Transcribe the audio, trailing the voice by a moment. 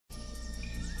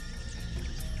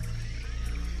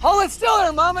Hold it still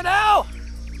there, Mama, now!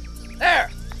 There!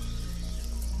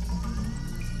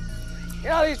 You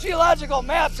know, these geological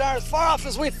maps aren't as far off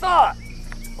as we thought.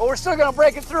 But we're still gonna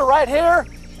break it through right here,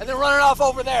 and then run it off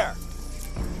over there.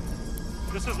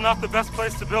 This is not the best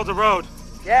place to build a road.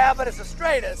 Yeah, but it's the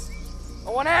straightest.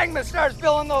 But when Agnes starts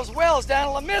building those wells down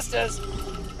in La Mistas,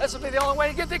 this will be the only way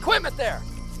to get the equipment there.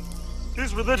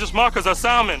 These religious markers are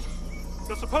salmon.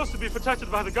 They're supposed to be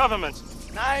protected by the government.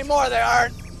 Not anymore, they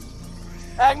aren't.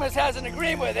 Agnes has an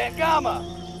agreement with Angama.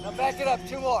 Now back it up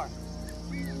 2 more.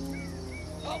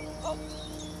 Oh.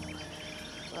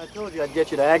 I told you I'd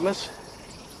get you to Agnes.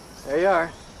 There you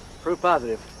are. Proof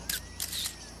positive.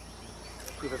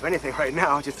 Proof of anything right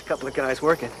now, just a couple of guys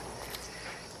working.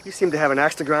 You seem to have an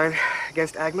axe to grind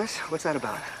against Agnes. What's that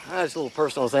about? It's a little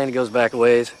personal thing that goes back a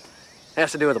ways.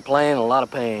 Has to do with a plane and a lot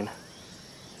of pain.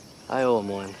 I owe him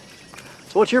one.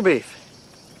 So what's your beef?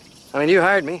 I mean, you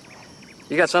hired me.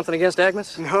 You got something against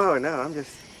Agnes? No, I'm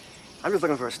just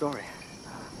looking for a story.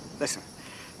 Listen,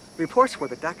 reports were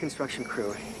that construction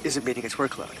crew isn't meeting its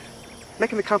workload,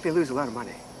 making the company lose a lot of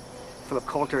money. Philip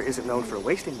Coulter isn't known for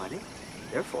wasting money.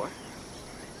 Therefore,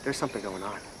 there's something going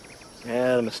on.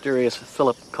 Yeah, the mysterious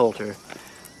Philip Coulter,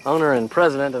 owner and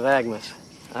president of Agnes.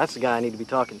 That's the guy I need to be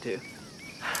talking to.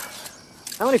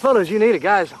 How many photos you need of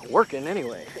guys working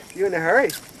anyway? You in a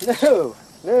hurry?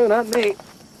 No, not me.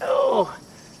 Oh,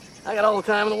 I got all the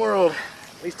time in the world.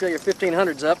 At least till your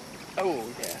 1500's up. Oh,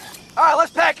 yeah. All right,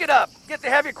 let's pack it up. Get the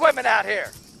heavy equipment out here.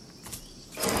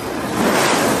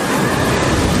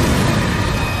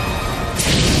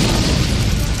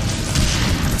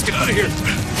 Let's get out of here.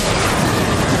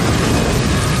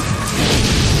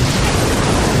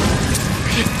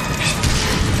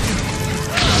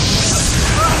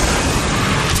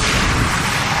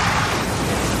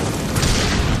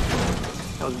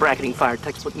 That was bracketing fire,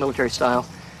 textbook military style.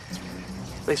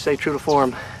 They stay true to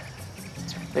form.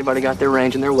 They've already got their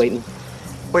range and they're waiting.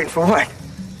 Waiting for what?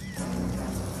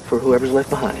 For whoever's left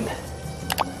behind.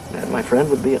 That, my friend,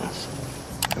 would be us.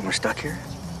 And we're stuck here?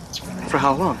 For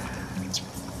how long?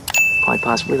 Quite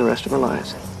possibly the rest of our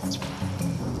lives.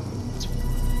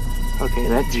 Okay,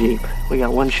 that Jeep. We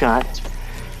got one shot.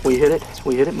 We hit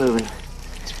it moving.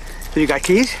 So you got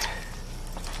keys?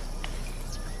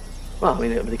 Well, I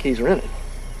mean, the keys are in it.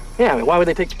 Yeah, I mean, why would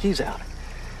they take the keys out?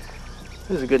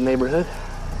 This is a good neighborhood.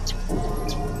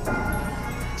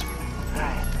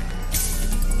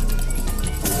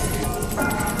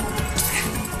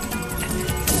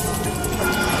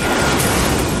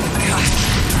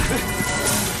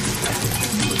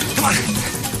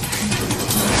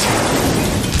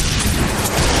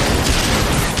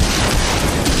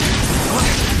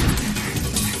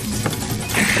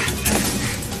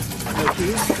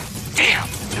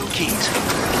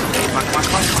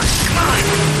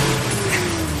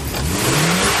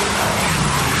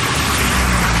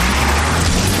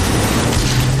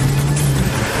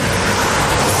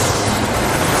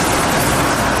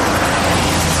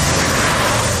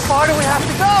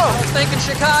 Thinking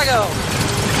Chicago.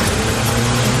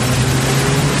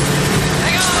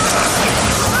 Hang on!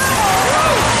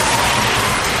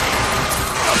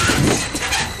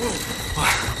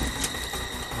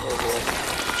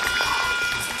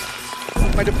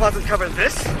 My deposit covered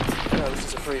this? No, this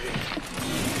is a freebie.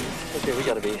 Okay, we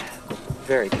gotta be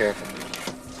very careful.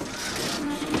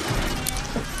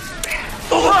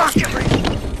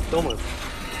 Don't move.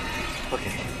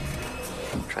 Okay.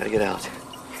 Try to get out.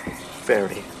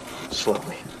 Very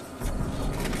slowly.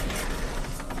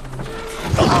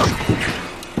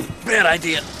 Bad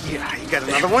idea. Yeah, you got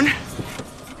another one?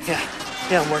 Yeah,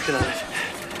 I'm working on it.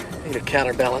 Need a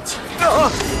counterbalance.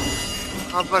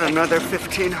 How about another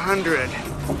 1,500?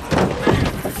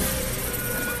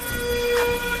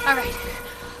 All right,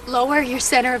 lower your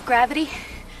center of gravity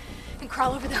and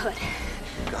crawl over the hood.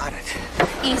 Got it.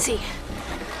 Easy.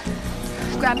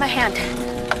 Grab my hand.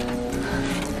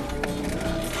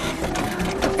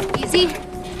 Easy.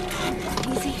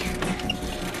 Easy.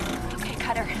 Okay,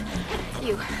 Cutter.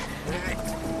 You.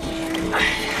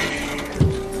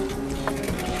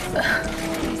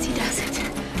 Easy does it.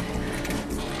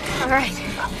 All right.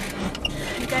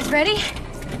 You guys ready?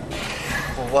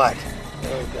 For what?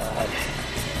 Oh, God.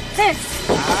 This.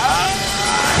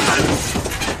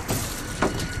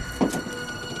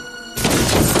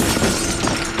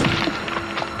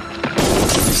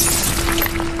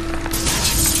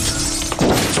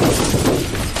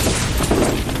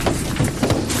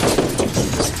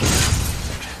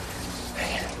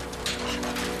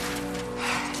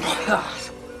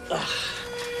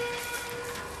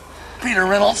 Peter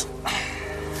Reynolds.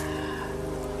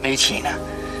 Meet Sheena.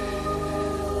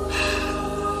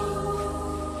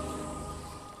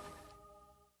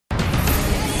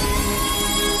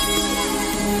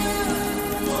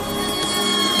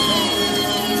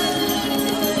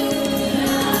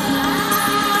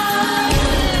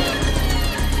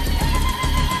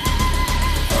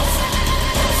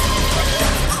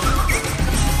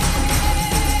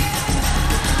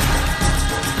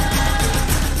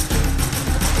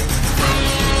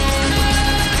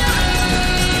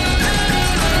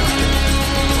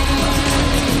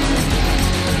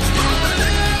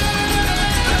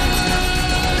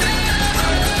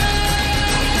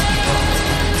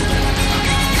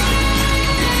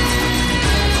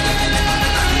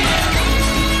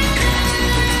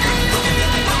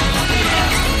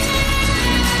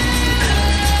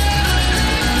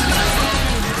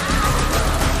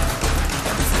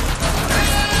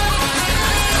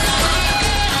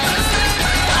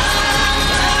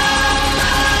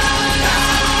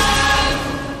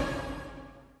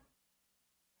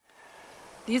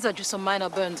 These are just some minor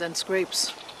burns and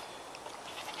scrapes.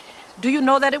 Do you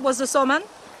know that it was the Soman?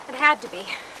 It had to be.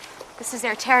 This is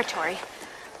their territory.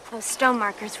 Those stone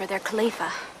markers were their Khalifa.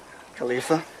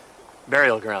 Khalifa?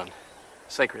 Burial ground.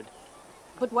 Sacred.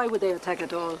 But why would they attack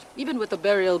at all, even with the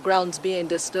burial grounds being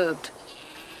disturbed?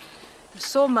 The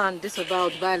Soman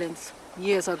disavowed violence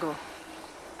years ago.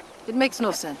 It makes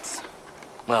no sense.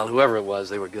 Well, whoever it was,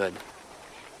 they were good.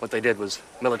 What they did was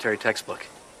military textbook.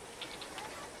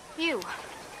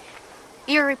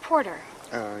 You're a reporter.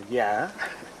 Yeah.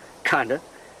 Kinda.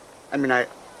 I mean, I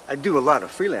do a lot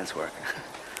of freelance work.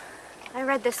 I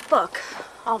read this book,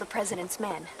 All the President's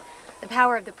Men. The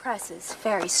power of the press is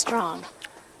very strong.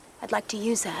 I'd like to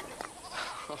use that.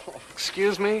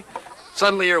 Excuse me?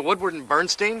 Suddenly you're Woodward and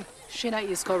Bernstein? Sheena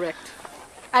is correct.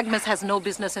 Agnes has no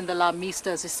business in the La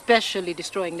Mistas, especially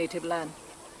destroying native land.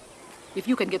 If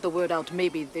you can get the word out,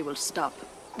 maybe they will stop.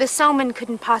 The Soman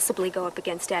couldn't possibly go up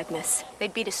against Agnes.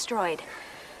 They'd be destroyed.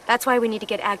 That's why we need to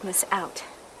get Agnes out.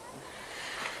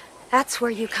 That's where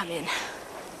you come in.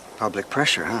 Public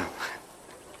pressure, huh?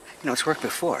 You know, it's worked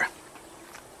before.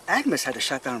 Agnes had to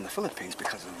shut down in the Philippines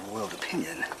because of world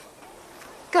opinion.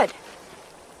 Good.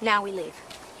 Now we leave.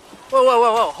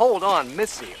 Whoa. Hold on,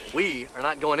 Missy. We are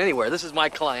not going anywhere. This is my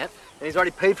client, and he's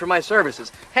already paid for my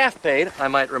services. Half paid, I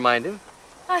might remind him.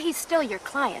 Oh, he's still your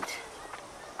client.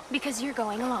 Because you're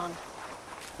going along.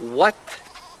 What?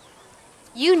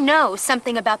 You know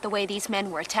something about the way these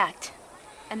men were attacked.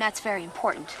 And that's very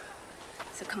important.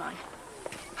 So come on.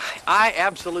 I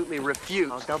absolutely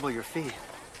refuse. I'll double your fee.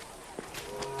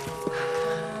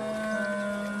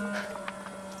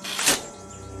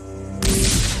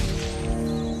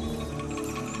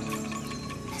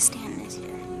 Stanton is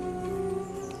here.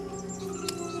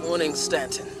 Morning,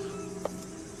 Stanton.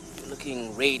 You're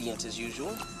looking radiant as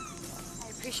usual.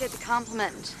 I appreciate the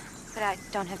compliment, but I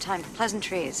don't have time for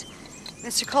pleasantries.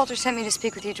 Mr. Coulter sent me to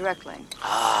speak with you directly.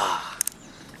 Ah,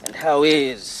 and how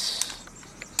is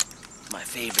my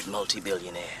favorite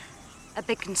multi-billionaire? A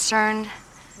bit concerned.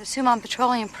 The Suman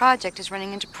Petroleum project is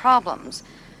running into problems.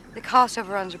 The cost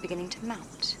overruns are beginning to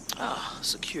mount. Ah,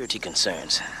 security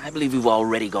concerns. I believe we've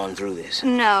already gone through this.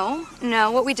 No.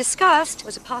 What we discussed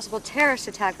was a possible terrorist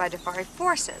attack by Jafari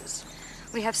forces.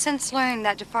 We have since learned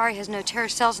that Jafari has no terror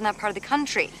cells in that part of the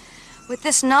country. With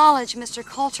this knowledge, Mr.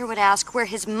 Coulter would ask where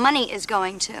his money is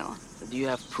going to. Do you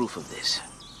have proof of this?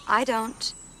 I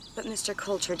don't, but Mr.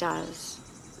 Coulter does.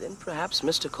 Then perhaps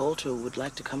Mr. Coulter would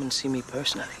like to come and see me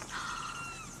personally.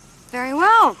 Very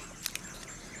well.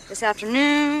 This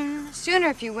afternoon, sooner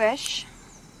if you wish.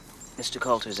 Mr.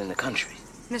 Coulter's in the country.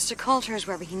 Mr. Coulter is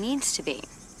wherever he needs to be.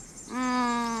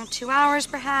 2 hours,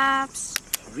 perhaps.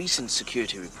 Recent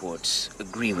security reports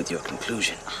agree with your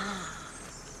conclusion.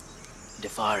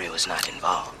 Jafari was not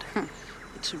involved.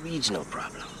 It's a regional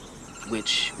problem,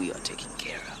 which we are taking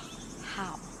care of.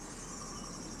 How?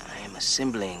 I am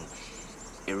assembling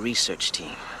a research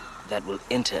team that will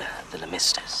enter the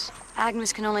Lamistas.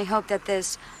 Agnes can only hope that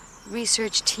this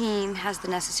research team has the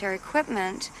necessary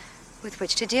equipment with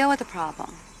which to deal with the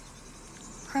problem.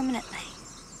 Permanently.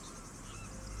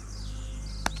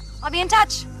 I'll be in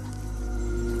touch.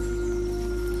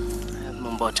 I have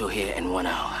Momboto here in 1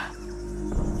 hour.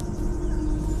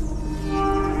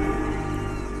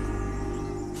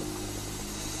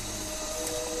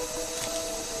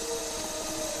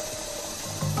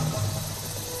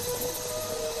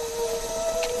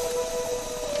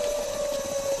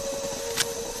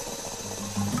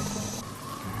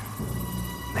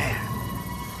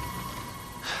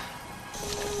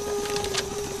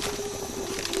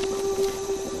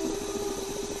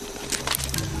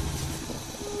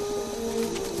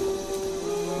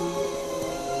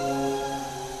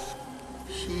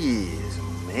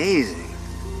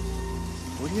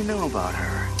 About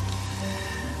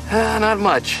her? Not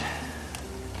much.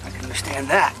 I can understand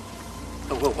that.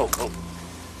 Whoa.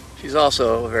 She's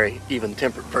also a very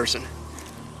even-tempered person.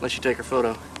 Unless you take her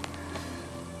photo.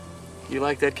 You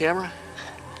like that camera?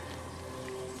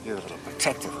 You're a little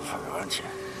protective of her, aren't you?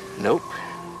 Nope.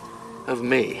 Of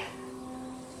me.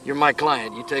 You're my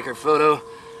client. You take her photo,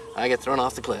 I get thrown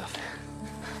off the cliff.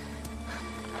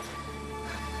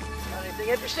 Got anything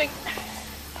interesting?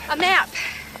 A map.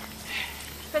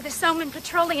 For the Soman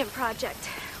Petroleum Project,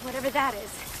 whatever that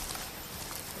is.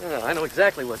 Yeah, I know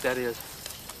exactly what that is.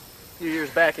 A few years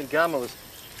back, Ngama was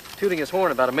tooting his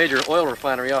horn about a major oil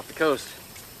refinery off the coast.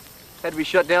 Had to be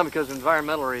shut down because of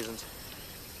environmental reasons.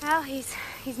 Well, he's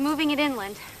moving it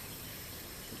inland.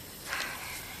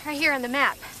 Right here on the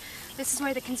map. This is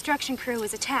where the construction crew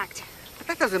was attacked. But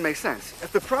that doesn't make sense.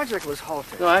 If the project was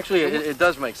halted... No, actually, it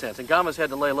does make sense. Ngama's had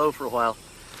to lay low for a while.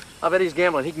 I bet he's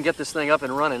gambling. He can get this thing up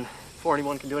and running before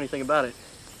anyone can do anything about it.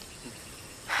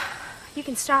 You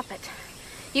can stop it.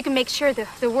 You can make sure the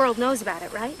world knows about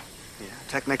it, right? Yeah,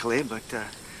 technically, but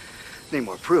need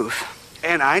more proof.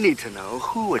 And I need to know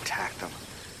who attacked them.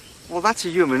 Well, that's a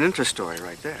human interest story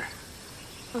right there.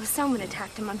 Well, someone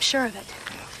attacked him, I'm sure of it.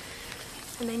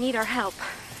 And they need our help.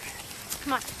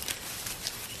 Come on.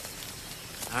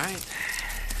 All right.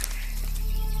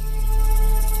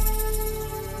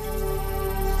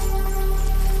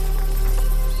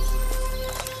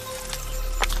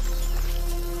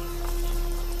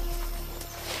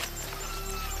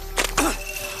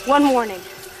 One warning.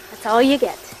 That's all you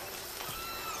get.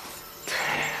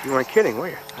 You weren't kidding, were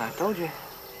you? I told you.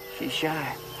 She's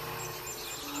shy.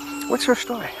 What's her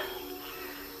story?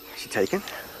 Is she taken?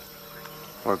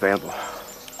 Or available?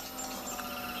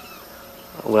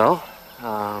 Well,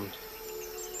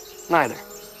 neither.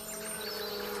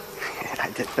 I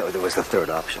didn't know there was a third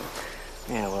option.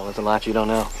 Yeah, well, there's a lot you don't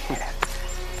know. Yeah.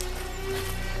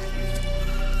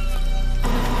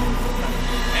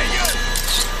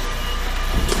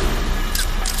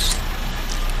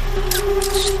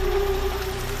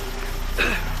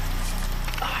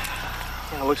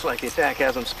 Yeah, looks like the attack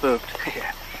has them spooked.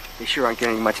 Yeah. They sure aren't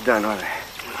getting much done, are they?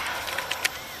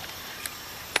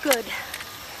 Good.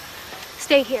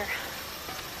 Stay here.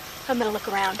 I'm gonna look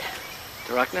around.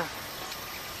 Tarakna?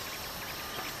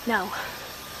 No.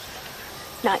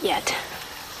 Not yet.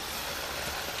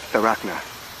 Arachna.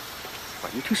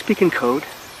 What, you two speak in code?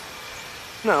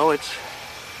 No, it's...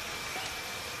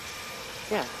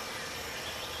 Yeah.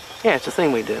 Yeah, it's a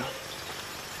thing we do.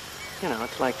 You know,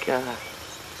 it's like,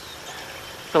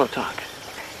 pillow talk.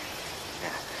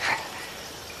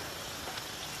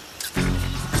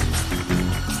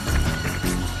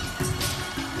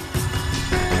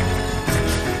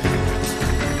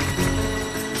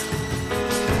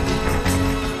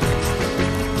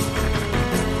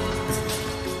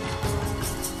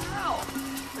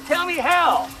 Tell me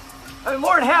how. I mean,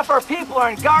 more than half our people are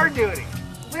on guard duty.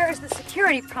 Where is the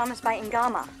security promised by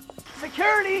Ngama?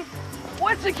 Security?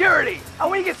 What security? Oh,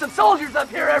 we get some soldiers up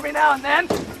here every now and then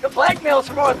to blackmail us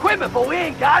for more equipment, but we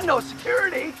ain't got no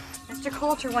security. Mr.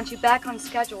 Coulter wants you back on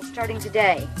schedule starting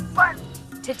today. What?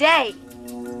 Today.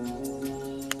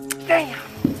 Damn.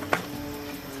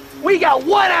 We got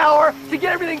 1 hour to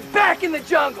get everything back in the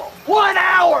jungle. 1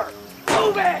 hour.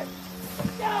 Move it.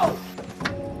 Go.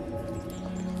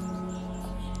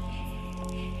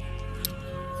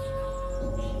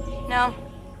 No.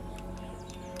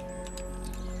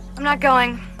 I'm not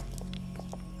going.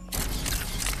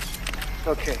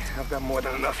 Okay, I've got more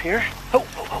than enough here. Oh.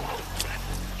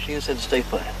 Sheena said to stay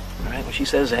put. All right, when she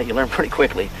says that, you learn pretty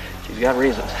quickly. She's got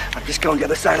reasons. I'm just going the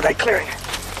other side of that clearing.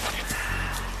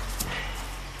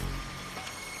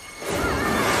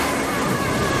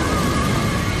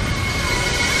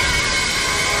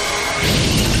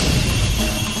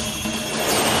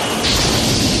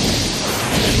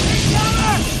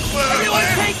 Everyone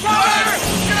take cover!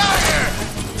 Get out of here!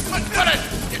 Put it!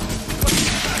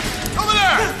 Over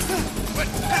there!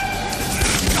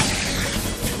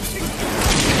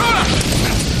 Go!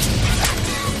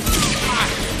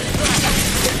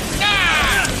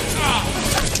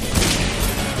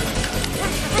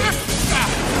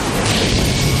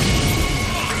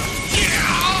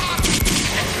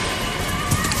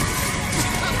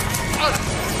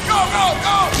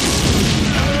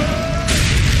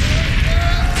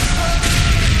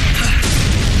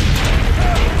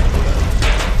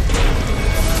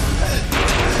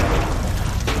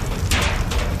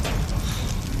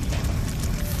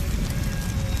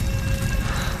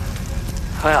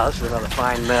 Well, this is another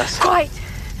fine mess. Quiet!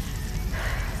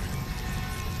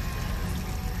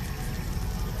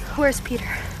 Where's Peter?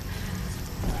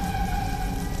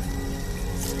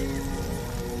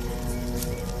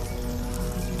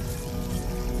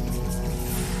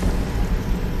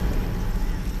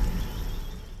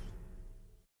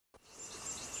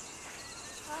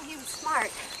 Well, he was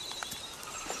smart.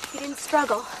 He didn't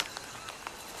struggle.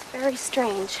 Very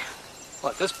strange.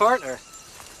 What, this part, or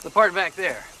the part back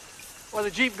there? Or the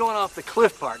Jeep going off the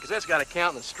cliff part, because that's got to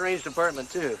count in the strange department,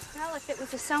 too. Well, if it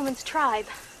was a Selman's tribe,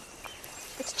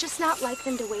 it's just not like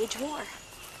them to wage war.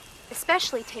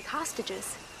 Especially take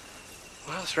hostages.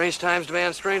 Well, strange times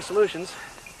demand strange solutions.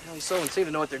 Well, these Solomons seem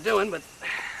to know what they're doing, but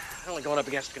they're only going up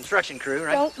against a construction crew,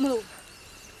 right? Don't move.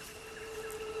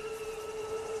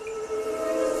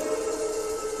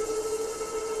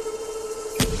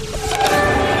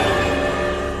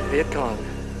 Viet Cong.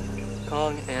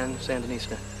 Cong and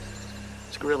Sandinista.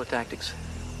 It's guerrilla tactics.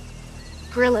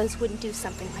 Guerrillas wouldn't do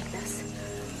something like this.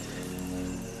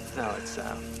 No, it's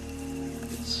a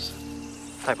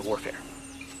type of warfare.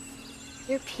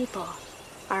 Your people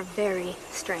are very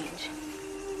strange.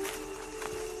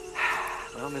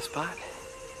 Well, Miss Pot,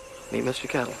 meet Mr.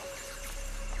 Kettle.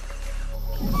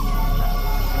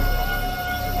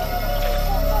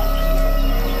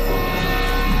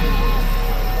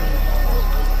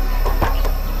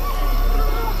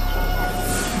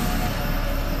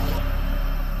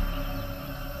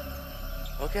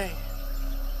 Okay.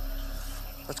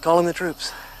 Let's call in the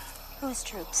troops. Whose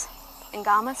troops?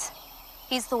 Ngama's?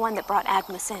 He's the one that brought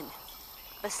Agnes in.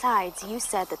 Besides, you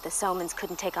said that the Somans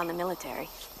couldn't take on the military.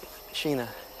 Sheena,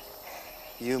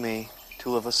 you, me,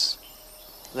 two of us.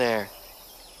 There.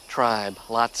 Tribe,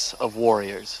 lots of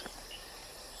warriors.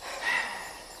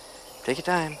 Take your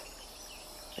time.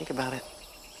 Think about it.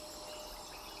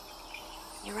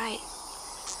 You're right.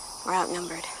 We're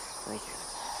outnumbered. Thank you.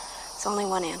 It's only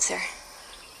one answer.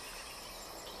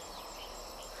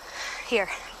 Here.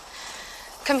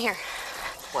 Come here.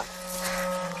 What?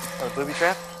 Oh, the booby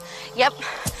trap? Yep.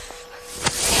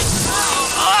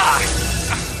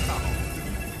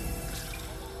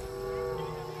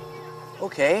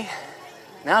 Okay.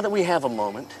 Now that we have a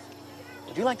moment,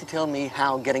 would you like to tell me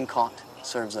how getting caught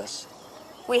serves us?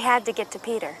 We had to get to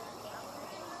Peter.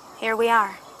 Here we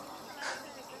are.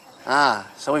 Ah,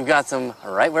 so we've got them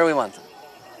right where we want them.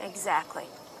 Exactly.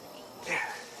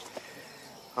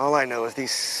 All I know is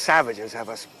these savages have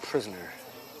us prisoner.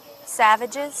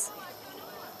 Savages?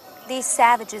 These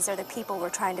savages are the people we're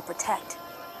trying to protect.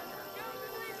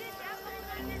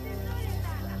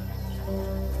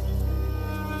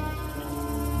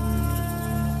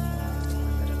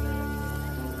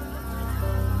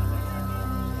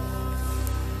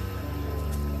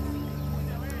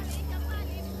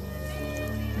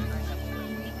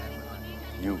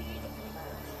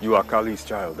 You are Kali's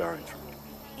child, aren't you?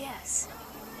 Yes.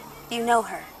 You know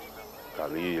her.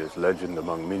 Kali is legend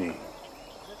among many.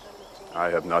 I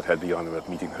have not had the honor of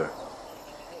meeting her.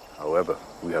 However,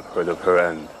 we have heard of her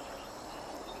and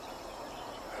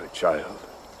her child.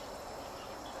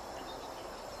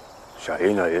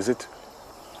 Sheena, is it?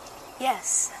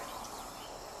 Yes.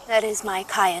 That is my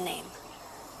Kaya name.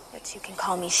 But you can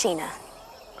call me Sheena.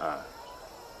 Ah.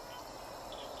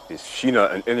 Is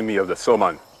Sheena an enemy of the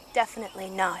Soman? Definitely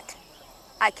not.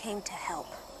 I came to help.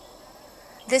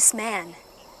 This man,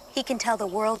 he can tell the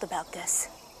world about this.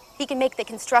 He can make the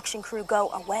construction crew go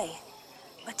away.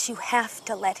 But you have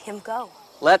to let him go.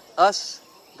 Let us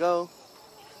go.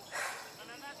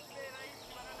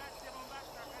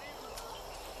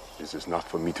 This is not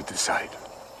for me to decide.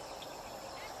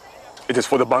 It is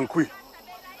for the Banqui.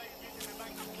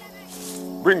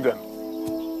 Bring them.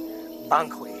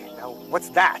 Banqui. Now, what's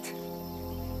that?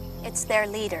 It's their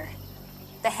leader,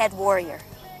 the head warrior.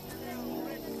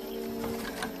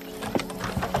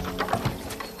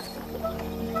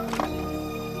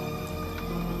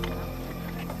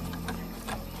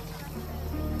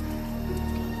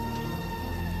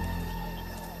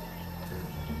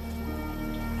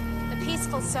 The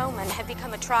peaceful Soman have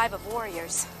become a tribe of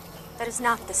warriors. That is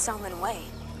not the Soman way.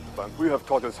 Banqui have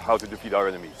taught us how to defeat our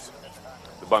enemies.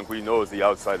 The Banqui knows the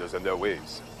outsiders and their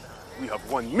ways. We have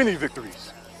won many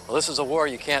victories. Well, this is a war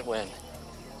you can't win.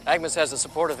 Agnes has the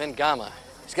support of Ngama.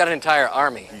 He's got an entire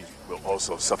army. He will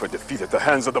also suffer defeat at the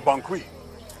hands of the Banqui.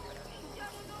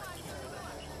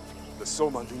 The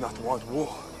Soman do not want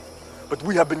war, but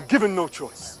we have been given no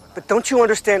choice. But don't you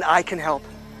understand I can help?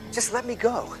 Just let me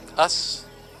go. Us?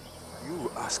 You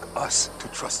ask us to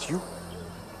trust you?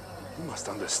 You must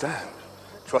understand,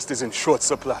 trust is in short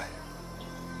supply.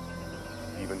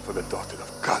 Even for the daughter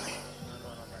of Kali.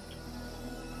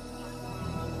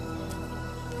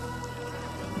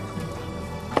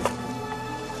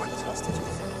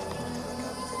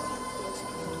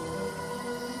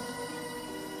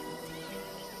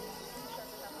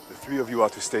 The three of you are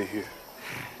to stay here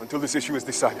until this issue is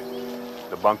decided.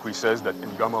 The Banqui says that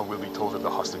Ngama will be told of the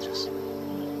hostages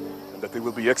and that they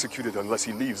will be executed unless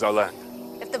he leaves our land.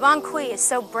 If the Banqui is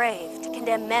so brave to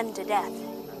condemn men to death,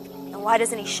 then why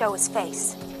doesn't he show his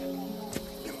face?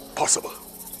 Impossible.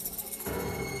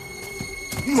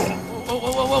 Whoa,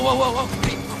 whoa, whoa, whoa, whoa, whoa,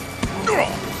 whoa.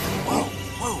 Hey. Whoa,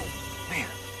 whoa, man.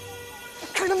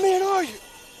 What kind of man are you?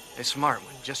 A smart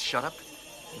one. Just shut up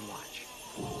and watch.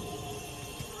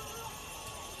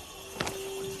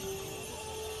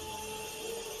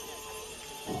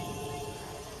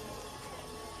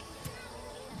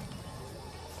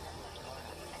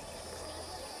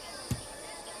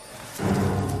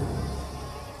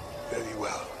 Very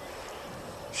well.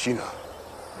 Sheena,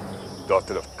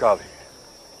 daughter of Kali.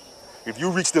 If you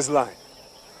reach this line,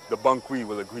 the Banqui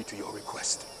will agree to your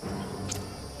request.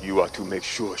 You are to make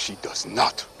sure she does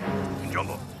not.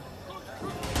 Jumbo.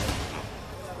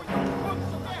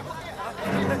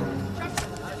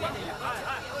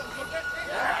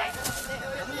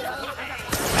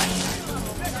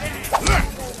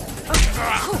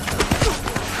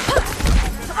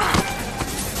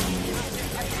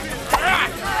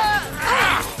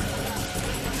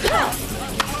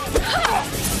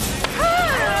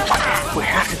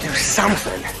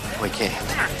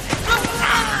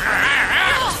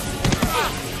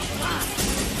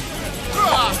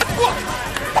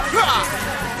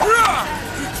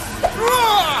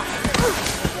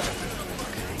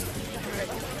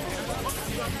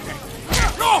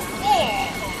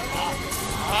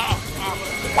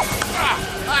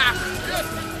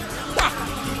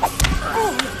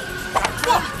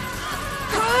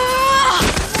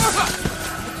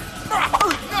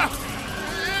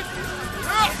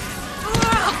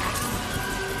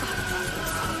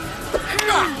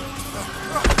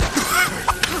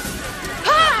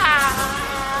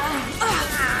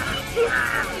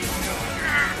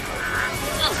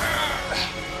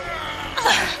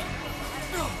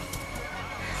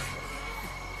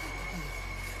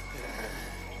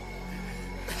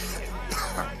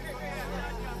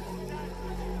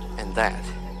 And that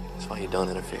is why you don't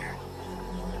interfere.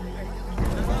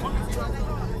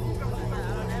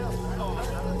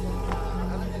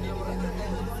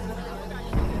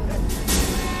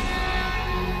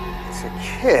 It's a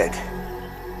kid.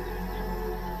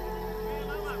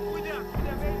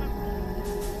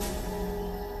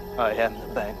 I am the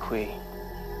Banquet.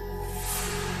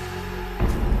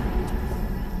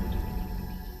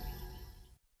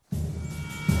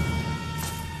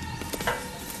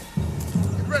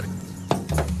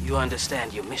 You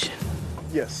understand your mission?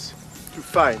 Yes, to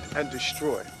find and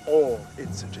destroy all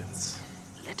insurgents.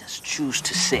 Let us choose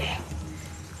to say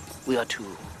we are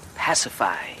to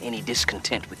pacify any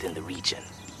discontent within the region.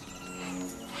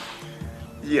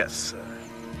 Yes, sir.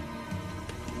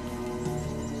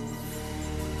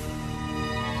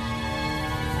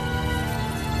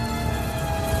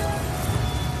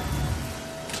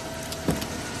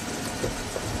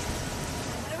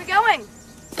 Where are we going?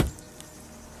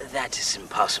 That is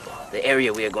impossible. The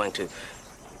area we are going to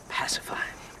pacify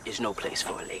is no place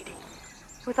for a lady.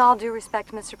 With all due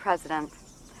respect, Mr. President,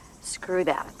 screw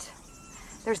that.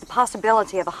 There's the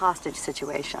possibility of a hostage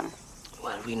situation.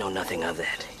 Well, we know nothing of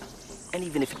that. And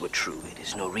even if it were true, it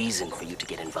is no reason for you to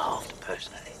get involved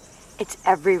personally. It's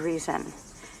every reason.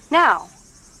 Now,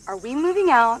 are we moving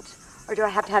out, or do I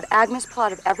have to have Agnes pull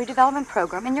out of every development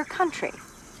program in your country?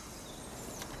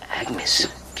 Agnes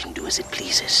can do as it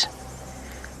pleases.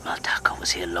 Maltaka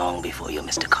was here long before your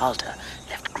Mr. Coulter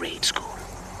left grade school.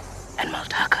 And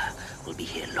Maltaka will be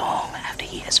here long after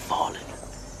he has fallen.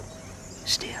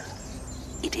 Still,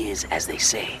 it is, as they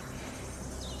say,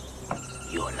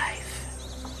 your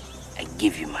life. I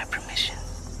give you my permission.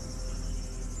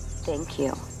 Thank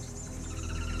you.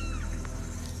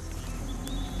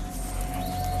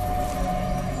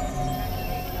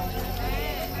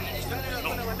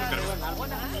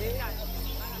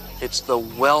 It's the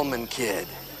Wellman kid.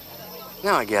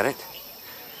 Now I get it.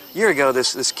 A year ago,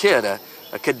 this kid, a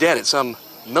cadet at some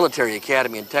military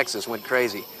academy in Texas, went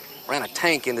crazy. Ran a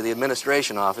tank into the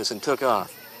administration office and took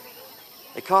off.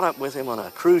 They caught up with him on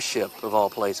a cruise ship, of all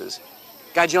places.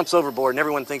 Guy jumps overboard and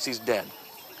everyone thinks he's dead.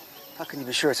 How can you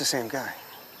be sure it's the same guy?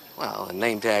 Well, the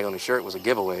name tag on his shirt was a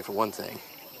giveaway, for one thing.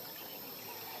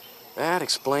 That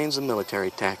explains the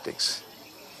military tactics.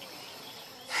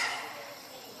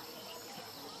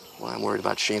 Well, I'm worried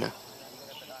about Sheena.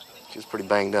 She was pretty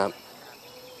banged up.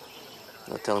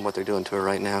 I'll tell him what they're doing to her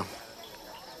right now.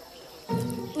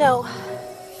 No.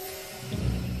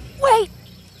 Wait!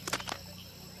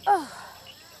 Oh.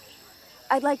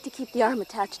 I'd like to keep the arm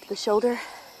attached to the shoulder,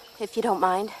 if you don't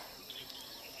mind.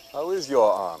 How is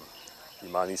your arm?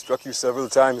 Imani struck you several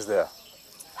times there.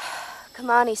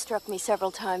 Kamani struck me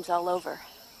several times all over.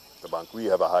 The Banqui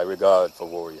have a high regard for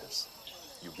warriors.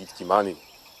 You beat Kimani.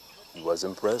 He was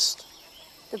impressed.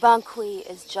 The Banqui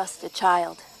is just a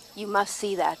child. You must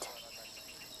see that.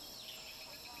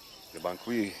 The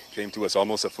Banqui came to us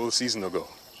almost a full season ago,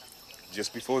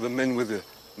 just before the men with the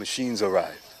machines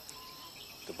arrived.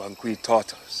 The Banqui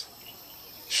taught us,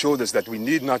 showed us that we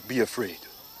need not be afraid,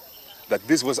 that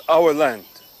this was our land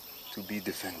to be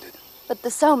defended. But the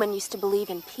Soman used to believe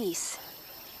in peace.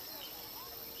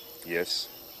 Yes,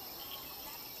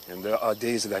 and there are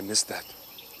days that I miss that,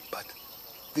 but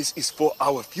this is for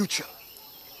our future.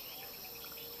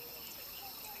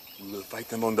 We will fight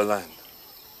them on the land,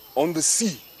 on the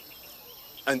sea,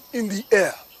 and in the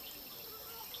air.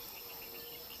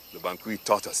 The Banqui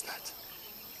taught us that.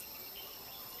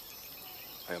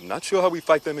 I am not sure how we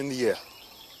fight them in the air.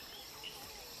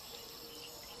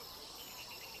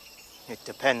 It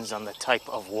depends on the type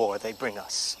of war they bring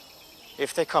us.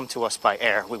 If they come to us by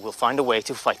air, we will find a way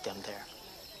to fight them there.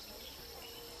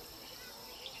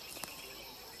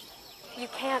 You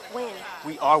can't win.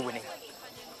 We are winning.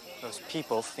 Those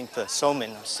people think the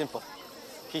Somin are simple,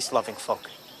 peace-loving folk.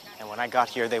 And when I got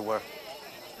here, they were.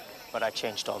 But I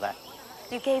changed all that.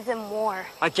 You gave them war.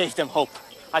 I gave them hope.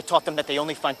 I taught them that they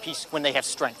only find peace when they have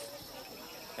strength.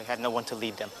 They had no one to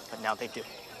lead them, but now they do.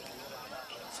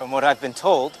 From what I've been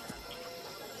told,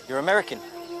 you're American.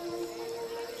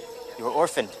 You were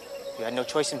orphaned. You had no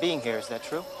choice in being here, is that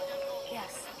true?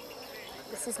 Yes.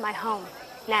 This is my home,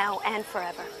 now and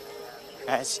forever.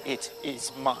 As it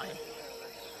is mine.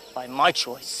 by my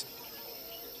choice.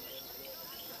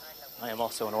 I am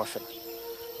also an orphan,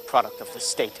 product of the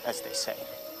state, as they say.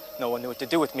 No one knew what to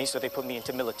do with me, so they put me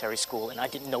into military school, and I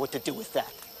didn't know what to do with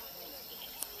that.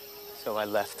 So I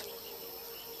left.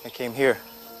 I came here.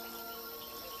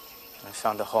 And I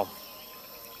found a home.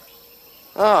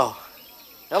 Oh,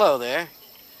 hello there.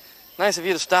 Nice of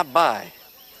you to stop by.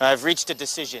 I've reached a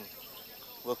decision.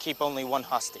 We'll keep only one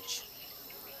hostage.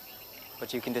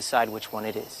 But you can decide which one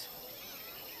it is.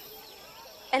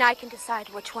 And I can decide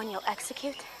which one you'll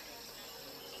execute?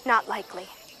 Not likely.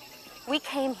 We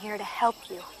came here to help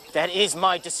you. That is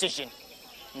my decision.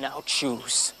 Now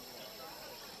choose.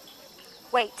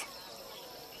 Wait.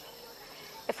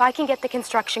 If I can get the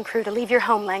construction crew to leave your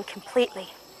homeland completely,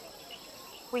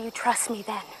 will you trust me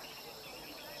then?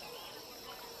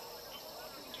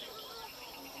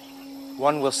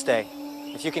 One will stay.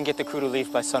 If you can get the crew to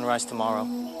leave by sunrise tomorrow,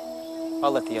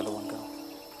 I'll let the other one go.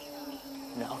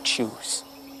 Now choose.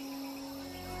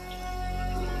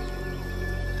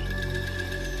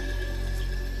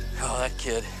 Oh, that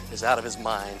kid is out of his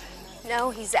mind. No,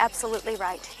 he's absolutely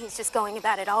right. He's just going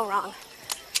about it all wrong.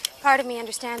 Part of me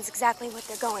understands exactly what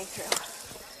they're going through.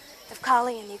 If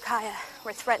Kali and Ukiah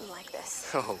were threatened like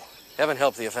this, Oh, heaven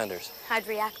help the offenders. I'd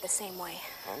react the same way.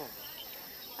 Oh.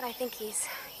 But I think he's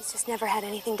just never had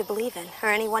anything to believe in, or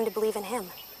anyone to believe in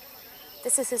him.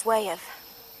 This is his way of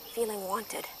feeling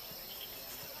wanted.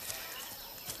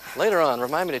 Later on,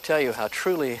 remind me to tell you how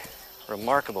truly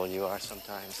remarkable you are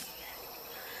sometimes.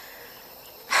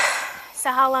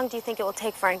 So how long do you think it will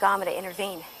take for Ngama to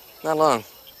intervene? Not long.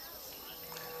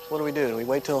 What do? Do we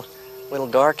wait till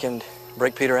dark and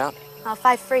break Peter out? Well, if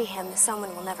I free him, the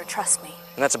Soman will never trust me.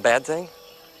 And that's a bad thing?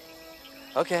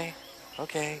 Okay,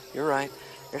 you're right.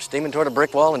 You're steaming toward a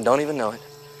brick wall and don't even know it.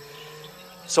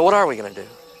 So what are we gonna do?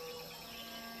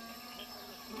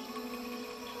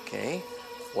 Okay,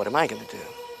 what am I gonna do?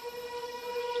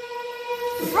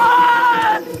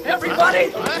 Run!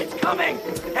 Everybody, it's coming!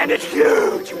 And it's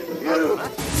huge! Huge!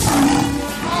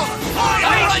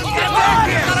 Hey, get back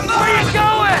here! Where are you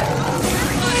going?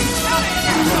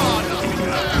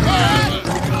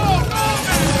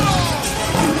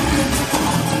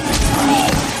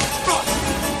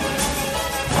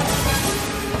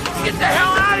 Get the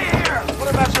hell out of here! What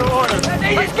about your order? Let's go!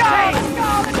 Let's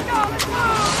go! Let's go! Let's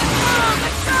go!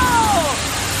 Let's go!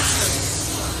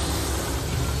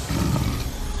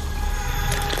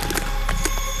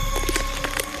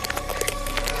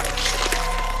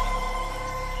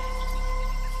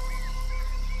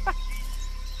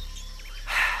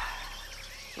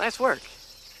 Nice work.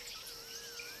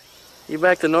 You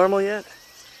back to normal yet?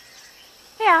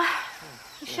 Yeah,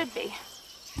 you should be.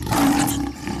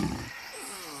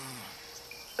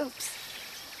 Oops.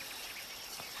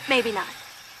 Maybe not.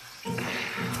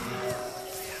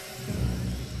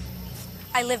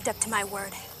 I lived up to my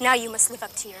word. Now you must live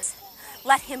up to yours.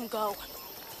 Let him go.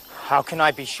 How can I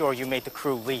be sure you made the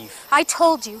crew leave? I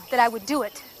told you that I would do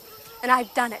it, and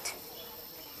I've done it.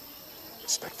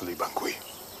 Respectfully, Banqui.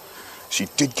 She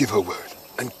did give her word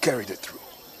and carried it through.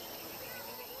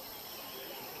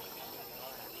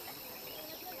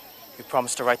 You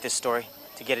promised to write this story,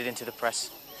 to get it into the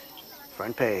press.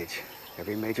 Front page,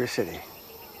 every major city.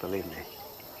 Believe me.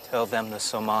 Tell them the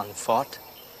Soman fought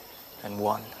and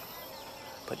won.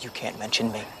 But you can't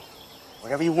mention me.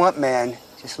 Whatever you want, man.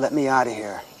 Just let me out of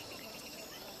here.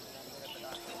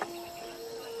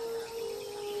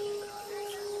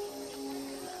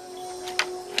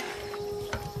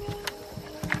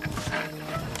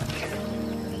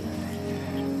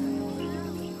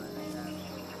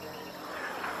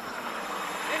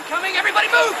 Incoming! Everybody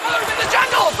move! Move in the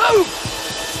jungle! Move!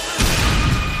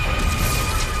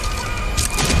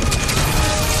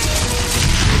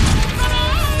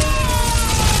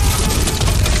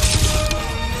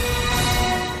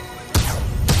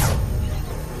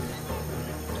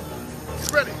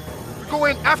 Get ready. We go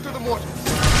in after the mortar.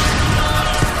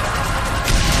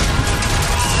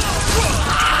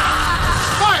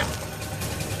 Fire!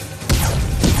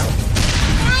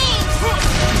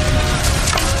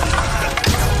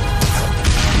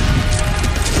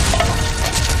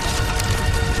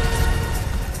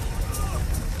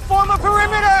 Form a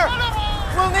perimeter!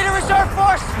 We'll need a reserve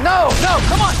force! No,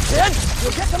 come on, kid!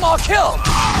 You'll get them all killed!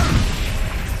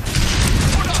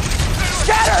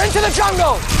 Scatter into the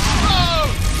jungle!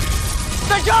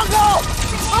 The jungle!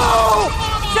 Move!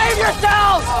 Save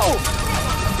yourselves!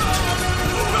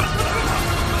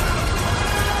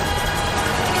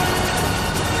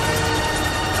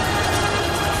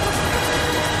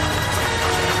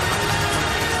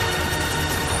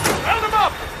 Round them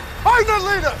up! Find the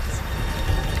leaders!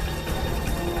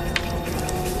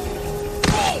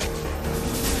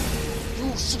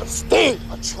 should have stayed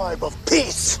a tribe of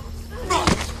peace.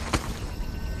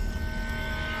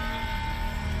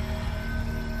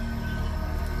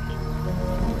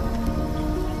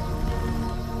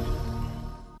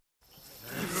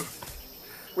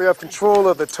 We have control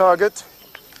of the target.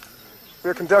 We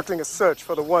are conducting a search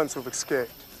for the ones who've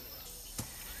escaped.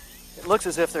 It looks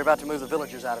as if they're about to move the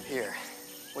villagers out of here,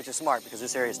 which is smart because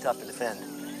this area is tough to defend.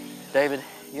 David,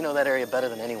 you know that area better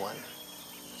than anyone.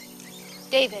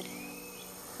 David,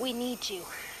 we need you.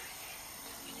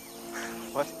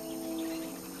 What?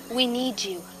 We need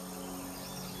you.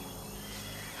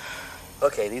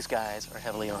 Okay, these guys are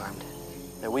heavily armed.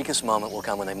 Their weakest moment will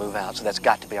come when they move out, so that's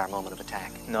got to be our moment of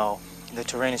attack. No, the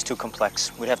terrain is too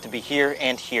complex. We'd have to be here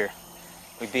and here.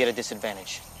 We'd be at a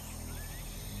disadvantage.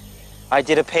 I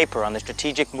did a paper on the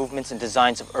strategic movements and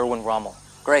designs of Erwin Rommel.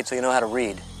 Great, so you know how to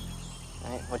read.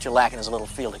 Right? What you're lacking is a little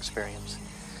field experience.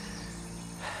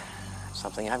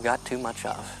 Something I've got too much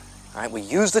of. All right, we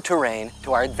use the terrain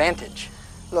to our advantage.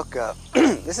 Look,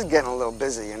 this is getting a little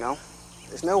busy, you know?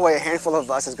 There's no way a handful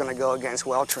of us is going to go against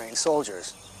well-trained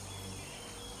soldiers.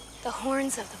 The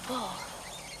horns of the bull.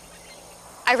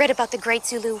 I read about the Great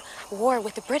Zulu War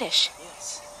with the British.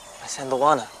 Yes. I said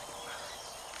Luana.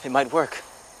 It might work.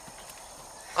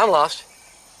 I'm lost.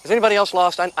 Is anybody else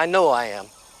lost? I know I am.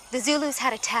 The Zulus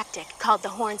had a tactic called the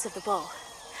horns of the bull.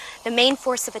 The main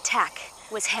force of attack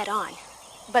was head-on,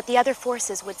 but the other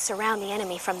forces would surround the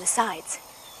enemy from the sides,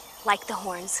 like the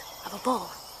horns of a bull.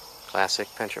 Classic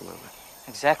pincher movement.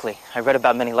 Exactly. I read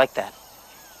about many like that.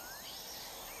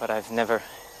 But I've never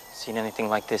seen anything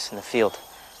like this in the field.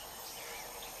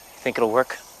 Think it'll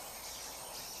work?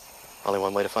 Only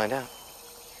one way to find out.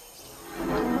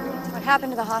 What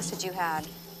happened to the hostage you had?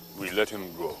 We let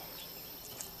him go.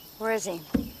 Where is he?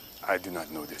 I do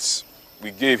not know this.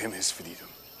 We gave him his freedom.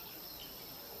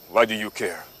 Why do you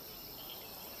care?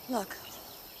 Look,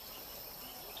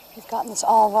 you've gotten this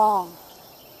all wrong.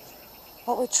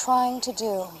 What we're trying to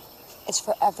do is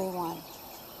for everyone.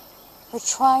 We're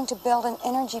trying to build an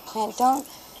energy plant.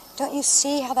 Don't you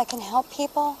see how that can help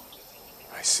people?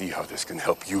 I see how this can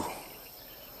help you.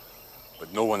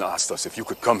 But no one asked us if you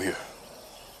could come here.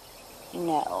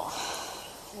 No.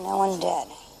 No one did.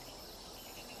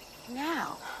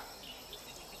 Now,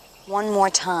 one more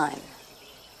time.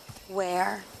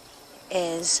 Where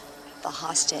is the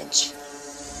hostage?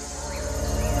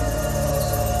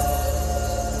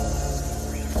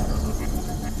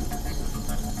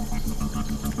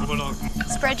 Move along.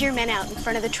 Spread your men out in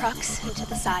front of the trucks and to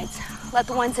the sides. Let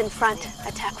the ones in front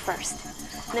attack first,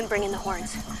 and then bring in the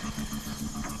horns.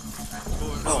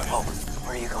 Oh,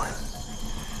 where are you going?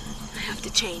 I have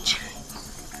to change.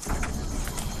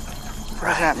 What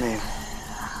does that mean?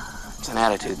 It's an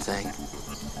attitude thing.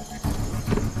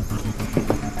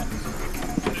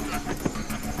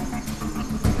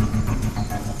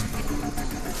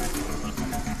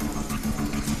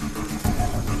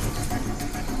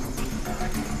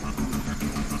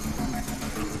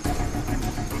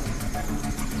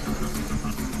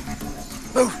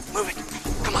 Move it.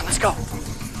 Come on, let's go.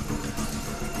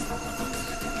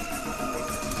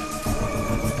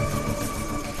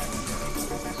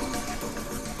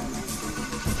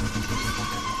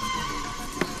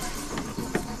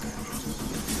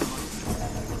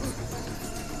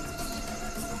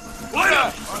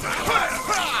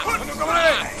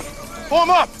 Form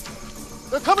up!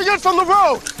 They're coming in from the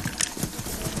road!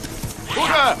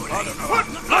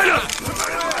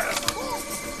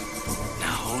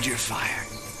 Now hold your fire.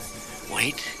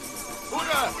 Wait.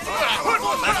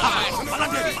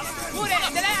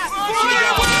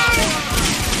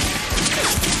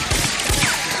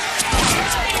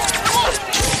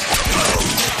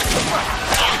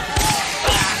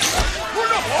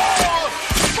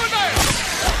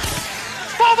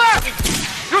 Fall back!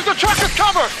 Use the truck as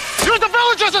cover! Use the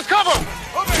villagers as cover!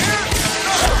 Over here!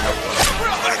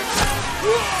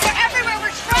 They're everywhere,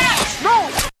 we're trapped! No!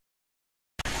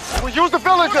 We use the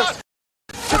villagers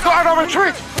to guard our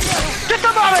retreat! Get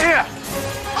them out of here!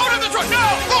 Out of the truck!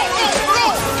 Now! Go! Go! Go!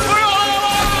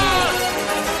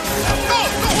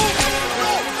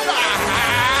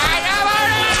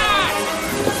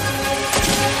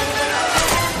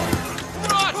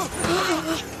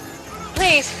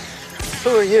 Please. Who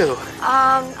are you?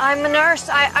 I'm a nurse.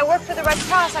 I work for the Red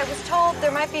Cross. I was told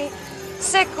there might be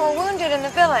sick or wounded in the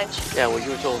village. Yeah, well,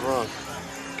 you were told wrong.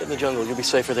 Get in the jungle. You'll be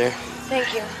safer there.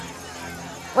 Thank you.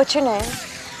 What's your name?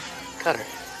 Cutter.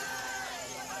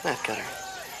 Matt Cutter.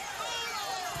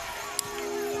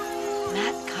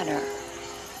 Matt Cutter.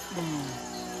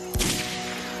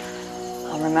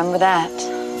 I'll remember that.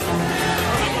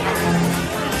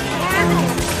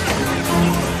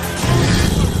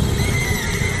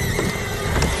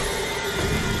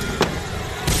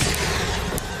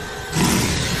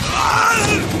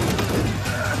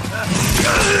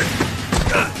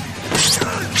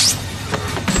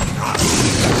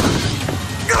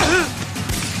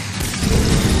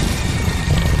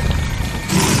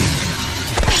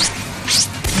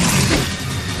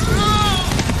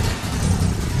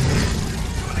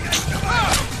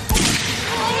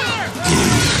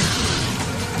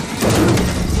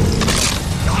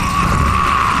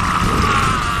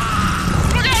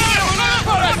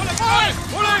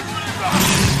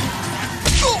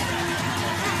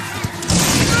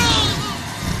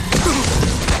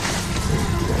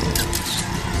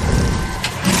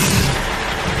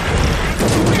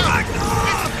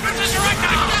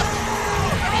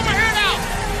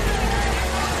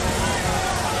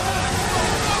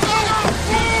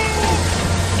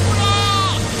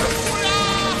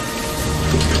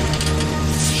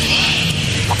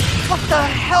 the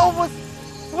hell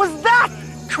was that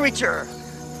creature?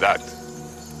 That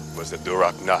was the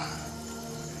Durakna,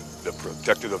 the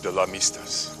protector of the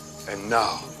Lamistas. And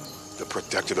now, the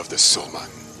protector of the Soman.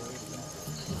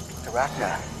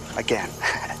 Durakna, again.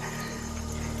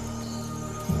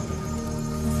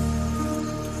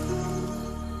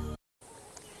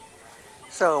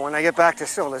 So when I get back to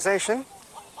civilization,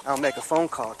 I'll make a phone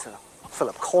call to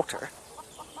Philip Coulter.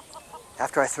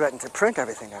 After I threaten to print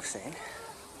everything I've seen,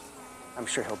 I'm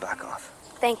sure he'll back off.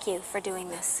 Thank you for doing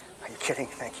this. Are you kidding?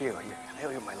 Thank you. I owe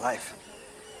you my life.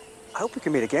 I hope we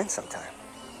can meet again sometime.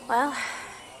 Well,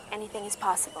 anything is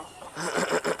possible.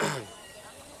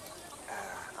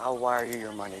 I'll wire you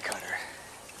your money, Cutter.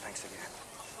 Thanks again.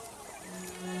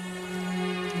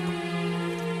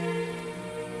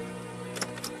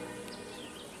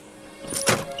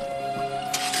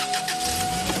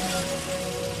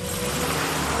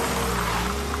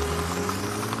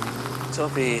 So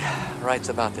if he writes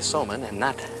about the Soman and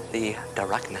not the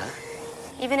Darakna.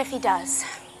 Even if he does,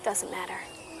 doesn't matter.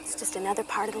 It's just another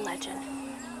part of the legend.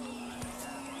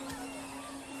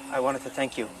 I wanted to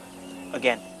thank you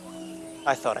again.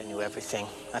 I thought I knew everything.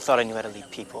 I thought I knew how to lead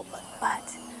people, but...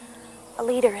 But a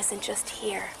leader isn't just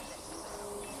here.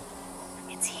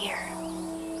 It's here.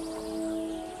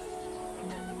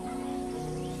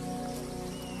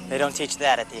 They don't teach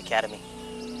that at the academy.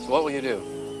 So what will you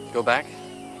do? Go back?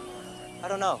 I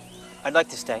don't know. I'd like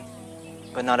to stay,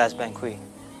 but not as Banqui,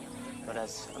 but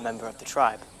as a member of the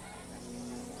tribe.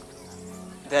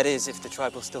 That is, if the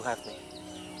tribe will still have me.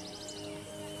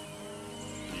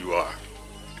 You are,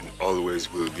 and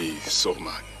always will be,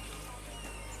 Soman.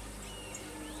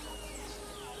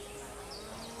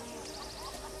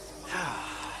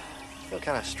 I feel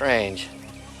kind of strange.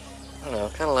 I don't know,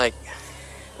 kind of like...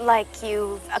 Like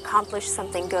you've accomplished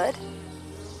something good?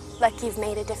 Like you've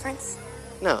made a difference?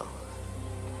 No.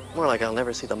 More like I'll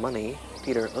never see the money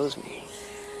Peter owes me.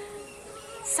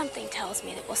 Something tells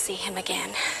me that we'll see him again.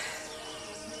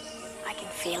 I can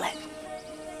feel it.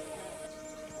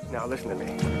 Now listen to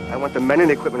me. I want the men and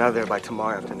the equipment out of there by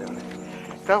tomorrow afternoon.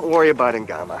 Don't worry about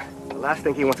Ngama. The last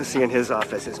thing he wants to see in his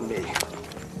office is me.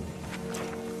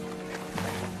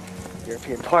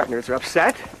 European partners are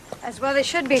upset. As well they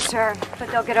should be, sir, but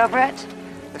they'll get over it.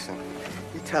 Listen,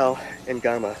 you tell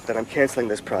Ngama that I'm canceling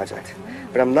this project,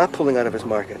 but I'm not pulling out of his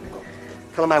market.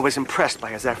 Tell him I was impressed by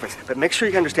his efforts, but make sure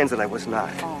he understands that I was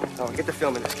not. Oh, get the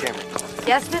film in his camera.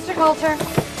 Yes, Mr. Coulter.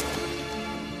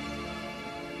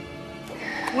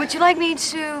 Would you like me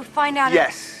to find out...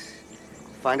 Yes.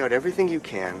 Find out everything you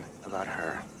can about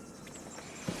her.